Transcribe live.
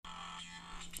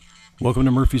Welcome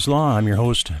to Murphy's Law. I'm your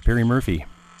host, Perry Murphy.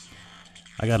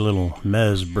 I got a little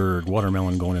Mezberg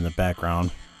watermelon going in the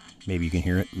background. Maybe you can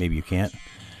hear it, maybe you can't.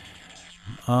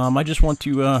 I just want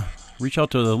to reach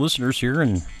out to the listeners here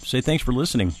and say thanks for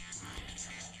listening.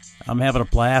 I'm having a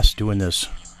blast doing this.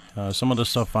 Some of the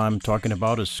stuff I'm talking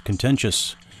about is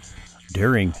contentious,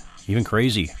 daring, even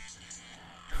crazy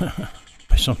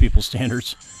by some people's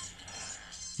standards.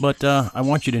 But I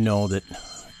want you to know that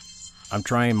I'm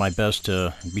trying my best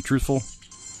to be truthful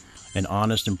and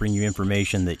honest and bring you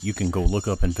information that you can go look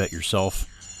up and vet yourself.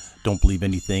 Don't believe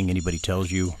anything anybody tells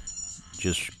you.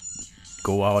 Just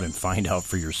go out and find out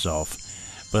for yourself.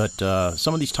 But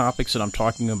some of these topics that I'm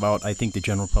talking about, I think the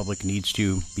general public needs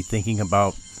to be thinking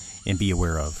about and be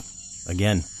aware of.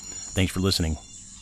 Again, thanks for listening.